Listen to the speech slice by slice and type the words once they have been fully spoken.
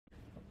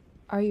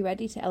Are you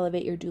ready to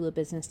elevate your doula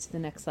business to the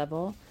next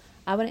level?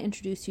 I want to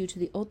introduce you to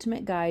the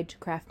ultimate guide to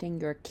crafting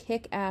your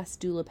kick-ass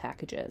doula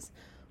packages.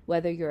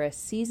 Whether you're a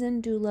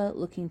seasoned doula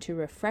looking to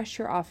refresh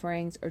your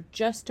offerings or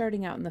just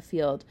starting out in the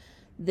field,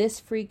 this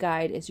free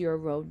guide is your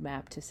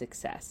roadmap to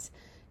success.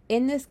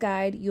 In this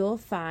guide, you'll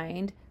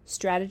find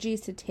strategies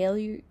to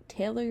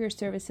tailor your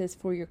services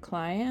for your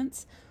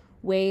clients,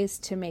 ways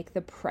to make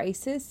the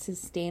prices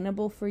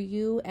sustainable for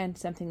you and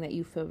something that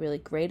you feel really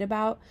great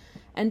about,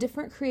 and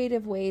different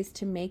creative ways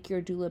to make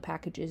your doula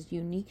packages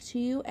unique to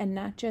you and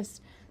not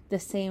just the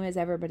same as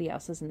everybody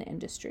else's in the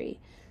industry.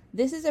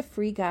 This is a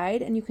free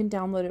guide and you can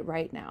download it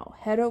right now.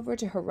 Head over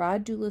to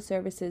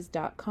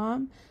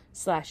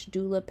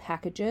haraddoulaservices.com/doula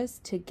packages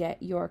to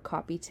get your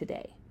copy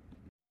today.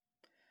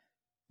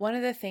 One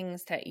of the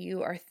things that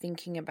you are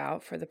thinking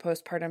about for the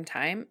postpartum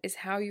time is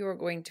how you are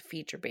going to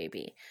feed your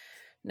baby.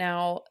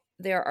 Now,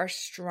 there are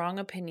strong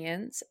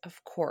opinions,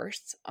 of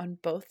course, on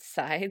both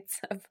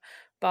sides of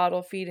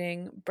bottle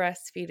feeding,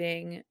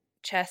 breastfeeding,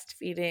 chest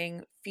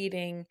feeding,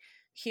 feeding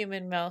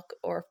human milk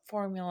or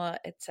formula,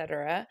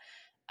 etc.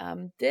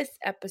 This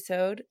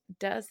episode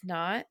does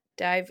not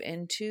dive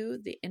into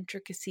the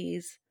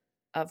intricacies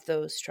of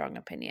those strong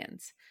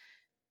opinions.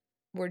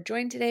 We're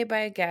joined today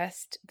by a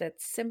guest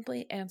that's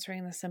simply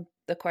answering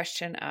the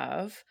question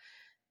of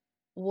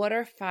what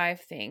are 5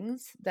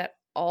 things that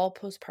all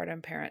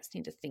postpartum parents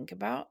need to think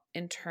about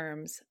in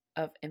terms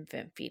of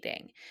infant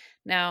feeding.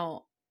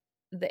 Now,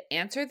 the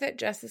answer that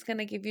Jess is going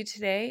to give you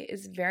today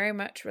is very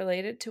much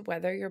related to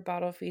whether you're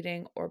bottle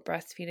feeding or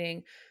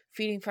breastfeeding,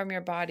 feeding from your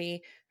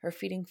body, or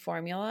feeding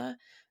formula.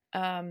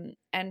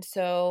 And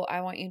so I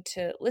want you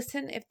to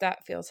listen if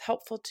that feels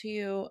helpful to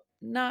you,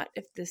 not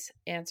if this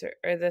answer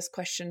or this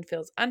question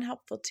feels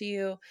unhelpful to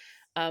you,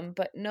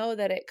 but know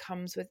that it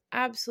comes with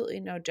absolutely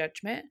no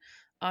judgment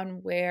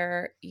on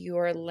where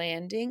you're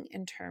landing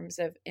in terms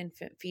of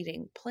infant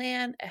feeding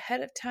plan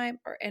ahead of time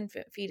or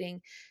infant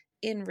feeding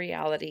in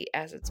reality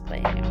as it's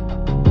playing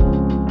out.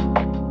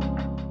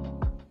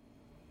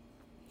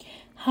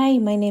 Hi,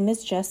 my name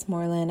is Jess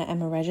Moreland.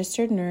 I'm a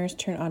registered nurse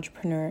turned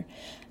entrepreneur.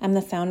 I'm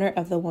the founder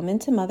of the Woman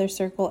to Mother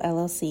Circle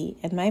LLC,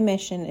 and my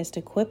mission is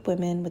to equip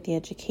women with the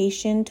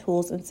education,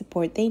 tools, and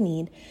support they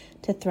need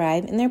to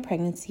thrive in their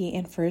pregnancy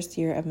and first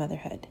year of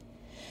motherhood.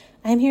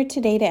 I'm here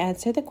today to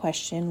answer the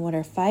question, what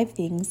are 5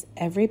 things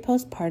every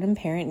postpartum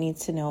parent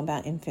needs to know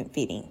about infant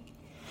feeding?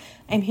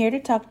 I'm here to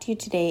talk to you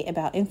today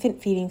about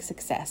infant feeding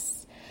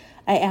success.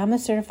 I am a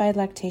certified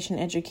lactation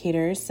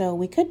educator, so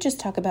we could just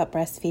talk about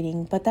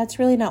breastfeeding, but that's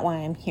really not why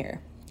I'm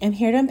here. I'm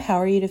here to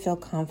empower you to feel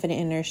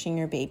confident in nourishing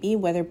your baby,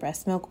 whether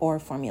breast milk or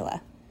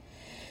formula.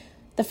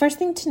 The first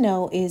thing to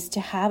know is to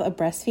have a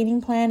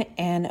breastfeeding plan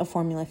and a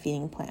formula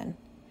feeding plan.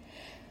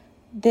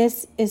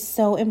 This is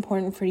so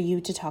important for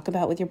you to talk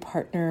about with your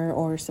partner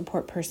or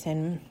support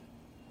person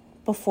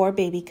before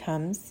baby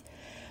comes,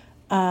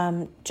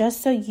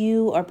 just so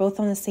you are both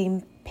on the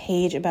same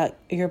page about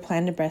your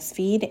plan to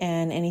breastfeed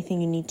and anything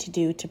you need to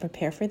do to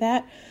prepare for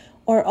that,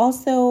 or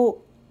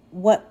also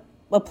what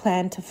a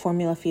plan to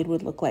formula feed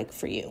would look like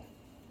for you.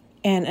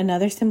 And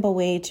another simple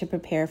way to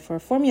prepare for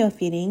formula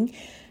feeding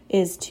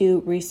is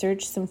to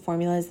research some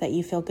formulas that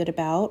you feel good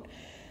about,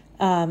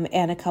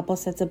 and a couple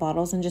sets of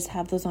bottles, and just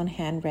have those on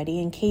hand ready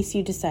in case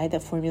you decide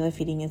that formula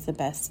feeding is the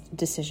best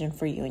decision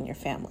for you and your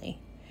family.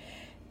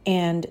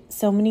 And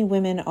so many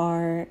women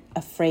are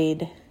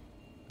afraid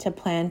to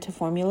plan to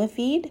formula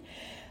feed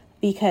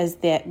because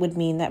that would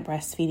mean that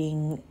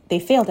they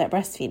failed at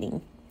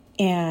breastfeeding.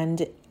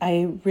 And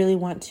I really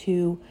want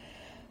to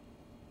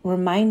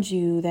remind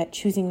you that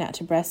choosing not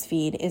to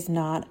breastfeed is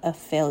not a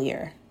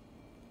failure.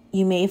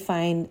 You may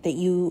find that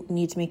you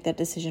need to make that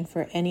decision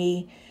for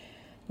any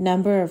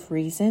number of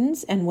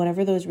reasons, and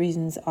whatever those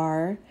reasons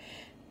are,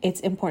 it's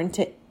important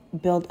to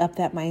build up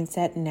that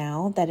mindset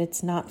now that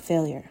it's not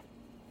failure.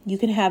 You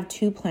can have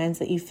 2 plans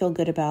that you feel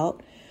good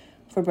about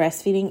for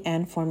breastfeeding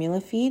and formula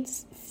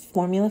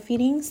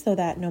feeding, so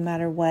that no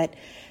matter what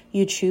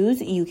you choose,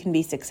 you can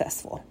be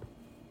successful.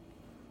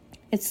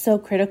 It's so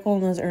critical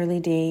in those early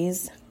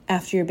days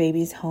after your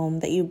baby's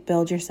home that you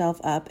build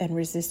yourself up and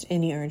resist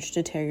any urge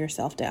to tear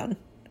yourself down.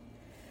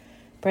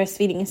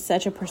 Breastfeeding is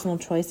such a personal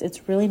choice.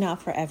 It's really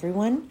not for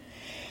everyone.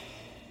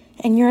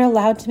 And you're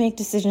allowed to make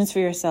decisions for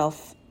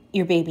yourself,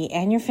 your baby,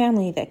 and your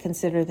family that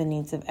consider the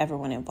needs of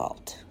everyone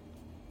involved.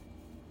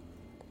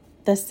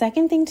 The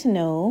second thing to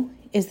know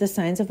is the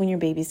signs of when your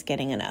baby's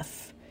getting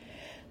enough.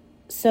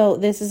 So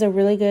this is a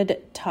really good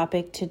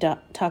topic to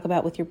talk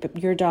about with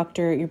your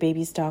doctor, your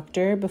baby's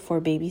doctor, before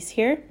baby's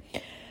here.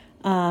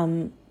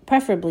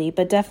 Preferably,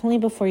 but definitely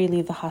before you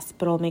leave the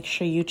hospital, make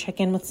sure you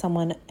check in with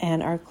someone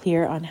and are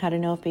clear on how to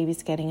know if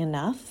baby's getting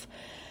enough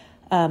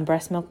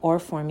breast milk or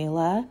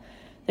formula.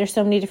 There's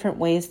so many different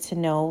ways to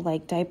know,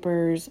 like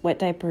diapers, wet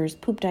diapers,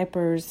 poop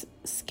diapers,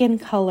 skin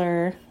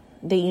color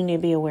that you need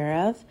to be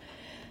aware of.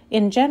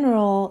 In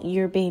general,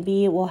 your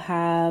baby will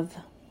have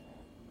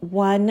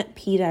 1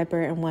 pee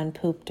diaper and 1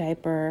 poop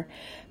diaper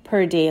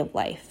per day of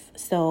life.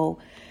 So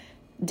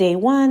day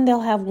 1,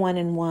 they'll have 1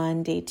 and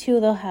 1. Day 2,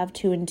 they'll have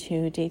 2 and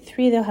 2. Day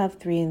 3, they'll have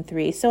 3 and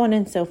 3, so on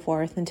and so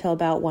forth until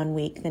about 1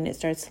 week. Then it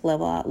starts to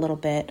level out a little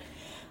bit.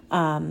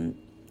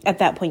 At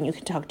that point, you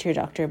can talk to your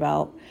doctor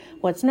about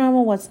what's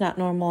normal, what's not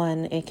normal,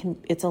 and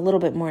it's a little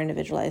bit more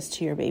individualized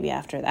to your baby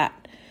after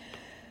that.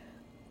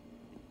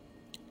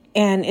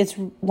 And it's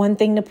one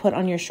thing to put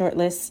on your short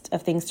list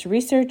of things to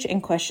research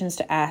and questions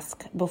to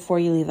ask before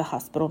you leave the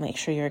hospital. Make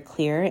sure you're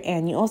clear.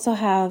 And you also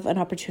have an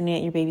opportunity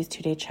at your baby's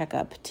 2-day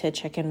checkup to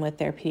check in with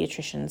their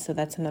pediatrician. So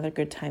that's another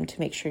good time to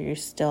make sure you're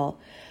still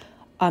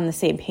on the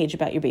same page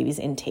about your baby's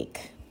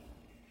intake.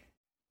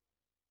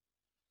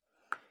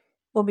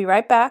 We'll be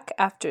right back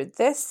after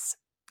this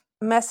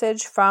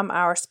message from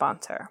our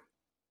sponsor.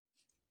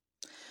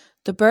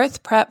 The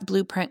Birth Prep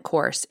Blueprint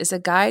course is a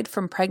guide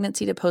from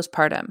pregnancy to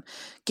postpartum,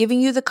 giving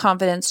you the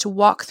confidence to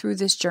walk through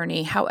this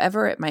journey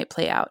however it might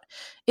play out.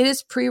 It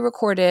is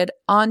pre-recorded,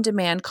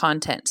 on-demand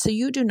content, so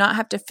you do not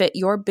have to fit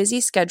your busy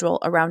schedule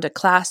around a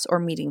class or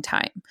meeting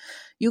time.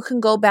 You can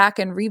go back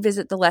and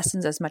revisit the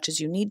lessons as much as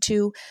you need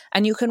to,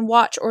 and you can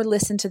watch or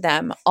listen to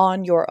them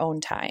on your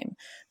own time.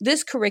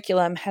 This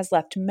curriculum has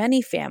left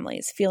many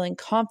families feeling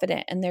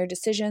confident in their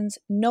decisions,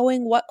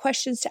 knowing what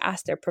questions to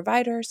ask their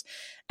providers,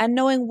 and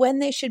knowing when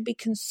they should be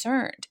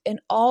concerned in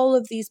all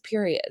of these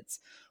periods.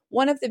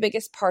 One of the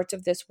biggest parts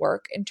of this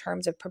work in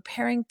terms of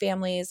preparing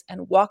families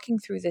and walking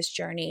through this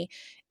journey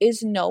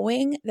is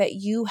knowing that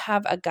you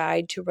have a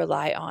guide to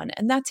rely on,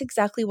 and that's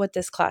exactly what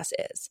this class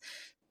is.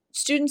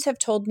 Students have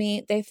told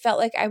me they felt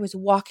like I was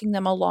walking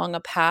them along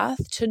a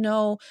path to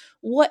know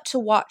what to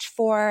watch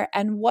for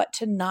and what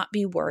to not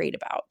be worried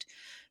about.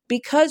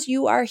 Because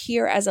you are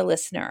here as a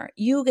listener,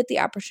 you get the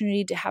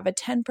opportunity to have a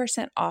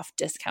 10% off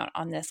discount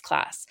on this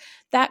class.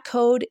 That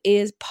code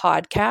is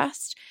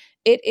podcast.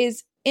 It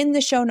is in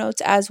the show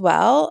notes as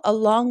well,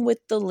 along with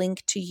the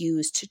link to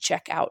use to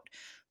check out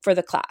for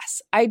the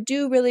class. I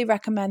do really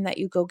recommend that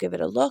you go give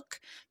it a look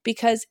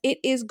because it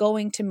is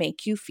going to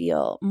make you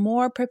feel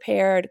more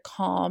prepared,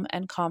 calm,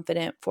 and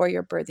confident for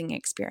your birthing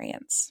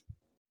experience.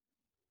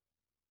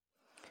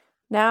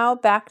 Now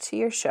back to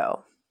your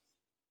show.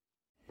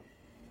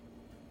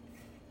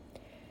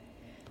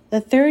 The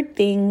third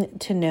thing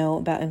to know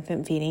about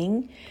infant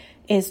feeding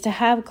is to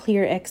have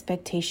clear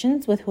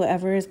expectations with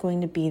whoever is going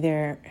to be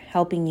there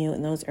helping you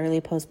in those early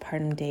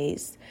postpartum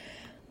days.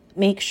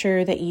 Make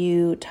sure that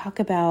you talk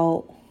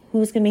about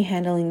who's going to be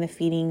handling the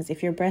feedings.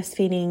 If you're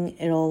breastfeeding,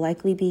 it'll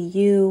likely be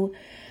you.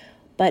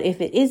 But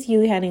if it is you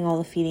handling all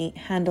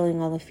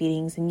the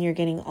feedings and you're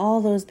getting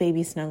all those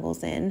baby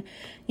snuggles in,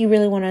 you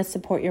really want to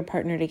support your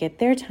partner to get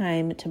their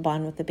time to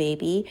bond with the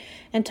baby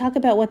and talk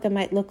about what that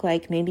might look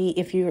like. Maybe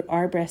if you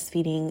are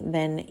breastfeeding,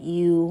 then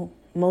you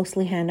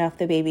mostly hand off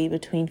the baby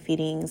between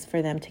feedings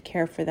for them to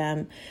care for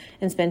them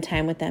and spend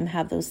time with them,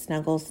 have those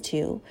snuggles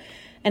too.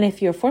 And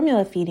if you're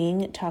formula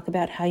feeding, talk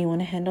about how you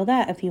want to handle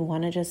that. If you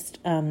want to just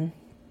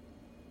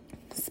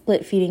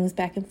split feedings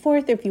back and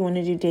forth, or if you want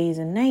to do days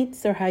and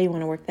nights, or how you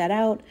want to work that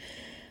out.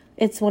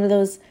 It's one of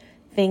those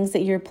things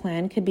that your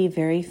plan could be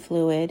very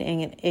fluid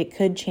and it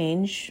could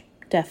change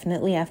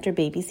definitely after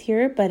baby's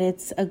here, but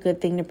it's a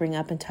good thing to bring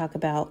up and talk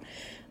about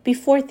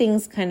before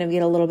things kind of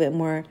get a little bit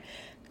more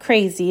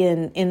crazy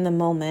and in the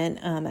moment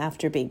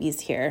after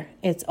baby's here.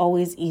 It's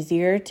always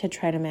easier to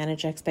try to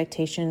manage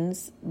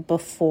expectations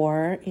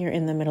before you're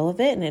in the middle of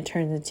it and it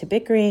turns into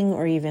bickering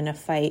or even a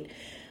fight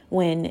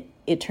when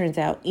it turns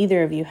out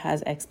either of you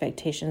has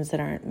expectations that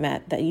aren't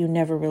met that you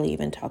never really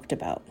even talked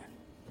about.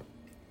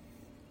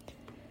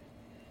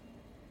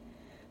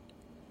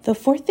 The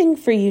fourth thing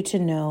for you to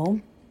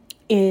know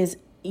is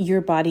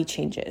your body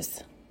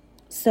changes.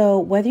 So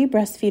whether you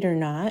breastfeed or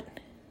not,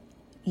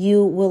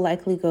 you will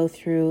likely go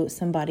through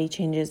some body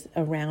changes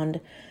around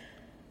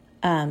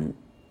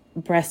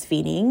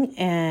breastfeeding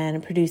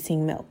and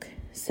producing milk.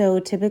 So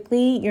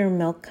typically your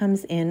milk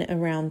comes in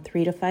around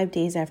 3 to 5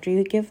 days after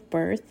you give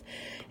birth.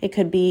 It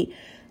could be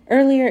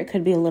earlier, it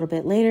could be a little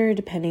bit later,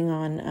 depending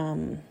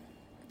on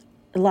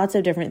lots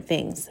of different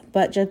things.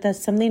 But just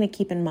that's something to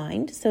keep in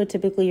mind. So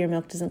typically your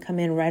milk doesn't come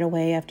in right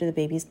away after the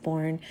baby's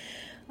born.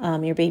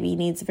 Your baby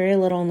needs very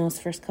little in those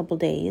first couple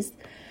days.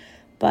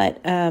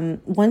 But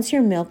once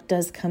your milk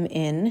does come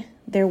in,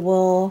 there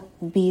will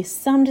be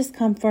some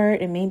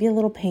discomfort. It may be a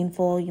little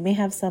painful. You may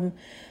have some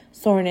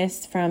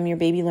soreness from your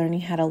baby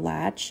learning how to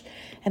latch.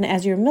 And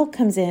as your milk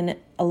comes in,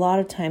 a lot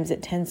of times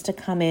it tends to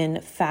come in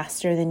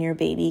faster than your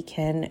baby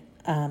can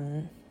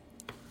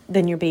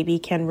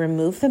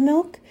remove the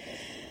milk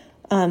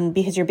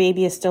because your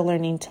baby is still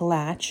learning to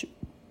latch.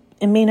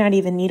 It may not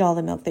even need all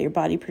the milk that your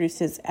body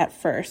produces at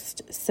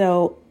first.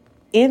 So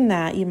in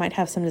that, you might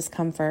have some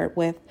discomfort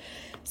with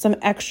some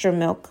extra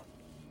milk.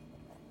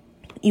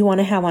 You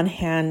want to have on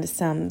hand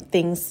some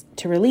things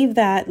to relieve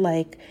that,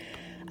 like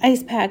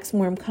ice packs,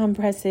 warm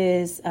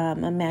compresses, a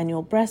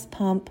manual breast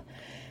pump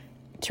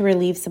to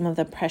relieve some of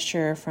the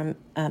pressure from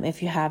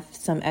if you have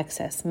some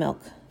excess milk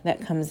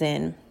that comes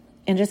in.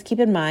 And just keep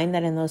in mind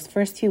that in those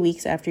first few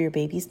weeks after your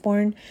baby's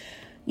born,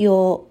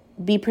 you'll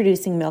be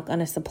producing milk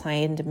on a supply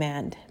and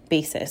demand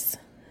basis.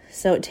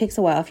 So it takes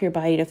a while for your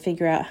body to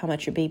figure out how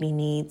much your baby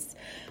needs,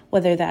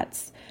 whether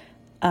that's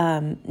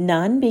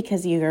none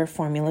because you're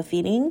formula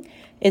feeding.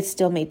 It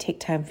still may take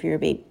time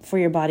for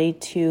your body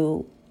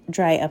to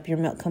dry up your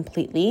milk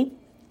completely,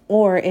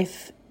 or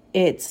if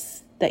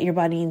it's that your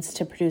body needs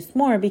to produce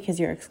more because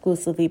you're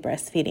exclusively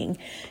breastfeeding.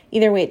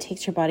 Either way, it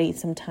takes your body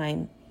some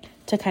time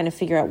to kind of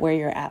figure out where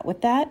you're at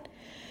with that.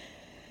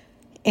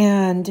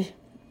 And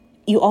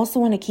you also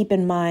want to keep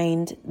in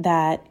mind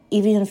that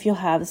even if you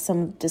have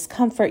some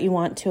discomfort, you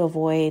want to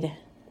avoid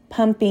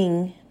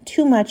pumping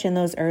too much in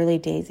those early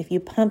days. If you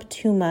pump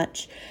too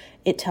much,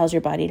 it tells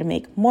your body to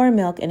make more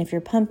milk. And if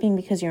you're pumping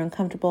because you're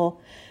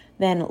uncomfortable,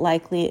 then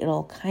likely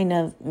it'll kind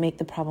of make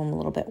the problem a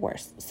little bit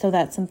worse. So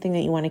that's something that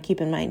you want to keep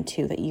in mind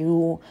too, that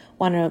you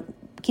want to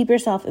keep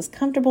yourself as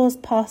comfortable as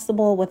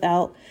possible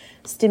without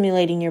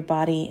stimulating your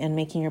body and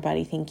making your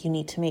body think you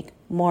need to make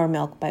more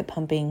milk by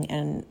pumping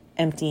and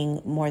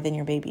emptying more than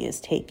your baby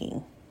is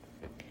taking.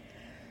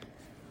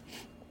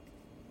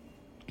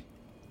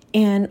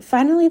 And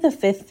finally, the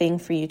fifth thing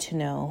for you to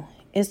know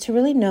is to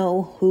really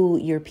know who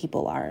your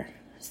people are.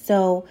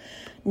 So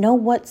know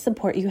what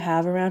support you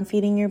have around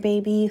feeding your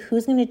baby,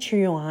 who's going to cheer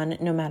you on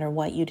no matter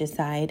what you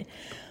decide.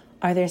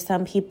 Are there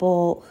some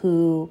people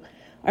who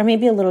are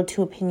maybe a little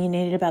too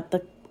opinionated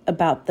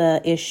about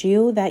the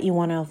issue that you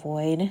want to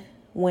avoid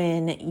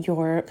when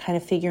you're kind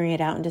of figuring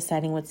it out and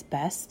deciding what's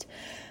best?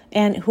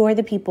 And who are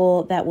the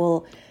people that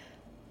will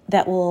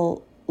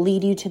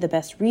lead you to the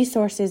best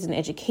resources and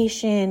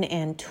education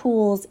and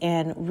tools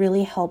and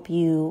really help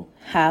you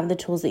have the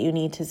tools that you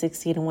need to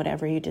succeed in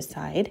whatever you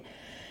decide?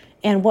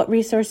 And what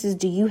resources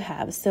do you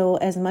have? So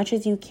as much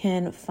as you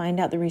can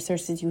find out the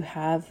resources you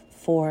have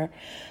for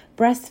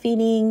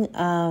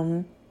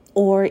breastfeeding,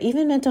 or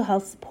even mental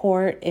health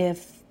support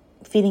if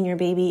feeding your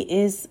baby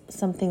is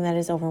something that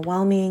is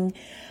overwhelming,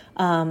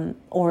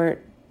 or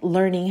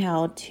learning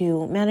how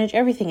to manage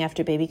everything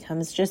after baby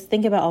comes. Just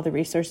think about all the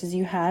resources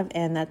you have,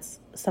 and that's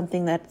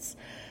something that's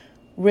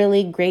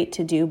really great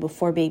to do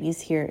before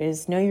baby's here,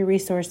 is know your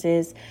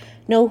resources,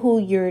 know who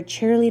your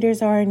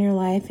cheerleaders are in your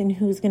life, and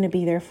who's going to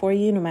be there for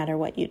you no matter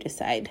what you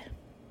decide.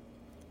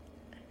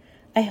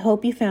 I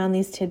hope you found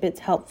these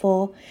tidbits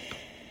helpful.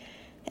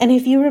 And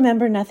if you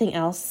remember nothing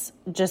else,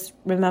 just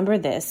remember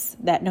this,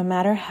 that no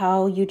matter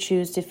how you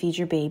choose to feed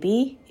your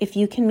baby, if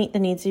you can meet the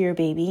needs of your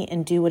baby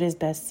and do what is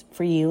best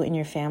for you and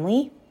your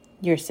family,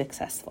 you're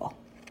successful.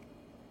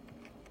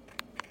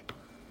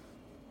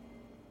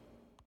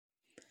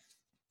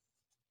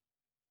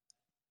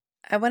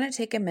 I want to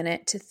take a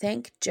minute to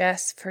thank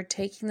Jess for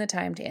taking the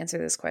time to answer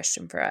this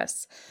question for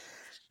us.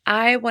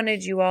 I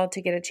wanted you all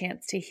to get a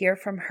chance to hear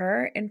from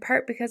her, in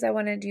part because I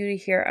wanted you to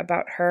hear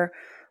about her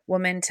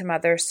Woman to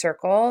Mother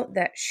circle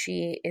that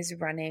she is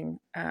running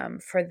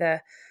for the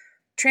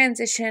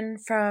transition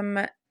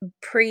from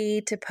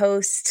pre to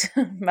post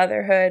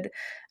motherhood,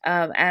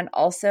 and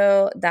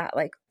also that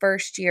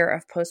first year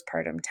of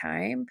postpartum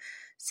time.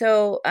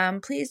 So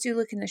please do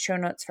look in the show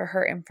notes for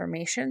her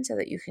information so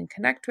that you can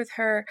connect with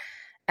her.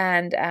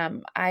 And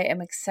I am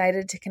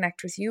excited to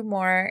connect with you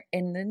more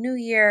in the new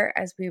year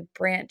as we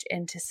branch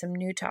into some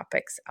new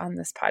topics on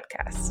this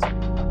podcast.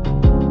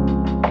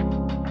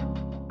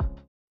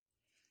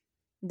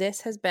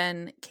 This has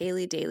been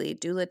Kaylee Daily,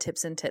 Doula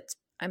Tips and Tips.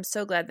 I'm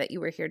so glad that you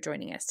were here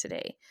joining us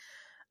today.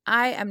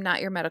 I am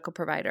not your medical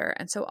provider,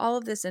 and so all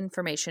of this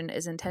information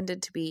is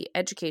intended to be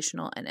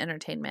educational and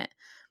entertainment.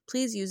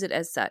 Please use it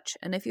as such.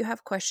 And if you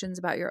have questions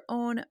about your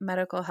own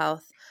medical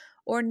health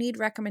or need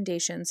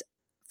recommendations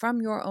from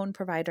your own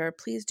provider,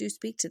 please do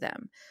speak to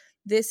them.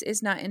 This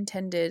is not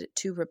intended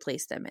to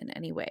replace them in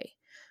any way.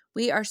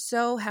 We are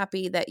so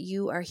happy that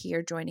you are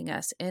here joining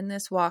us in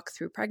this walk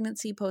through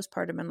pregnancy,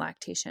 postpartum, and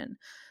lactation.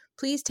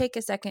 Please take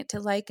a second to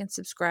like and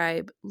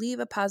subscribe, leave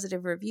a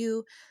positive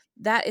review.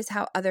 That is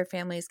how other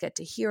families get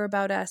to hear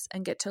about us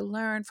and get to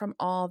learn from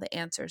all the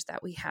answers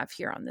that we have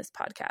here on this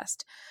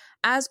podcast.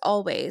 As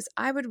always,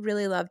 I would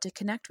really love to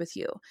connect with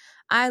you.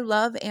 I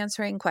love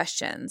answering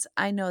questions.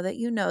 I know that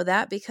you know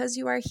that because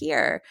you are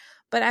here,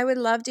 but I would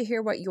love to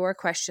hear what your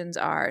questions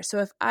are. So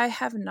if I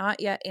have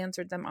not yet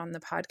answered them on the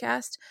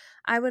podcast,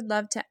 I would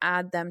love to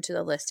add them to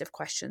the list of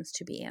questions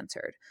to be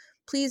answered.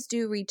 Please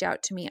do reach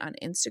out to me on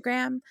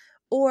Instagram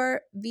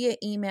or via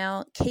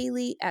email,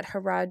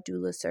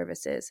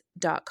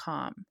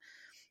 kaylee@haraddoulaservices.com,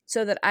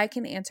 so that I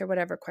can answer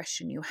whatever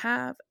question you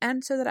have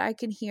and so that I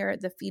can hear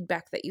the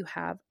feedback that you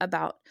have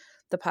about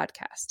the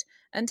podcast.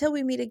 Until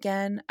we meet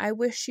again, I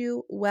wish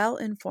you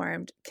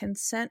well-informed,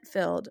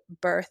 consent-filled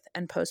birth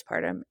and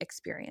postpartum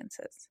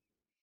experiences.